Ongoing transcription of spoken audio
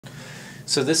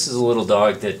So this is a little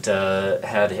dog that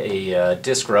had a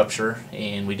disc rupture,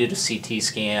 and we did a CT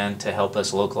scan to help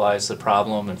us localize the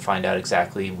problem and find out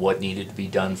exactly what needed to be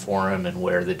done for him and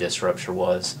where the disc rupture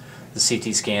was. The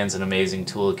CT scan is an amazing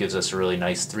tool. It gives us a really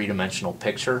nice three-dimensional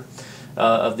picture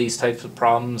of these types of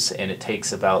problems, and it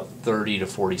takes about 30 to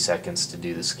 40 seconds to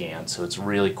do the scan, so it's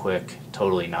really quick,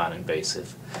 totally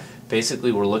non-invasive.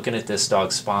 Basically, we're looking at this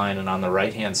dog's spine, and on the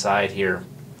right-hand side here,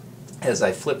 as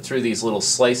I flip through these little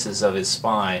slices of his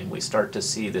spine, we start to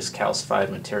see this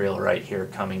calcified material right here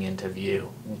coming into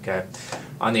view. Okay.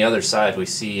 On the other side, we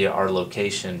see our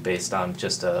location based on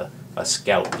just a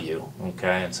scout view.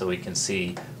 Okay, and so we can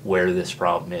see where this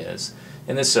problem is.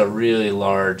 And this is a really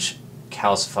large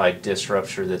calcified disc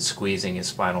rupture that's squeezing his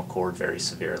spinal cord very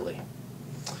severely.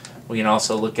 We can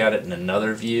also look at it in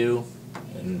another view,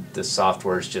 and this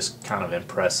software is just kind of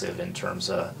impressive in terms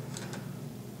of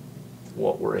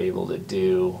what we're able to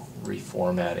do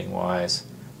reformatting wise.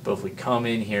 But if we come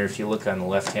in here, if you look on the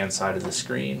left hand side of the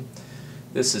screen,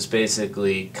 this is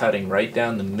basically cutting right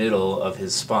down the middle of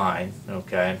his spine,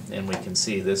 okay, and we can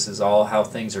see this is all how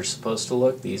things are supposed to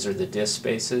look. These are the disc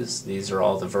spaces, these are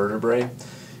all the vertebrae,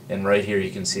 and right here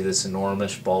you can see this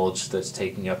enormous bulge that's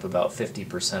taking up about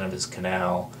 50% of his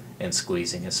canal and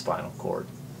squeezing his spinal cord.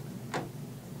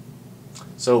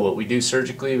 So what we do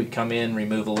surgically, we come in,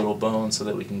 remove a little bone so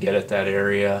that we can get at that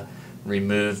area,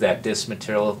 remove that disc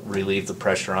material, relieve the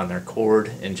pressure on their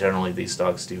cord, and generally these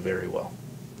dogs do very well.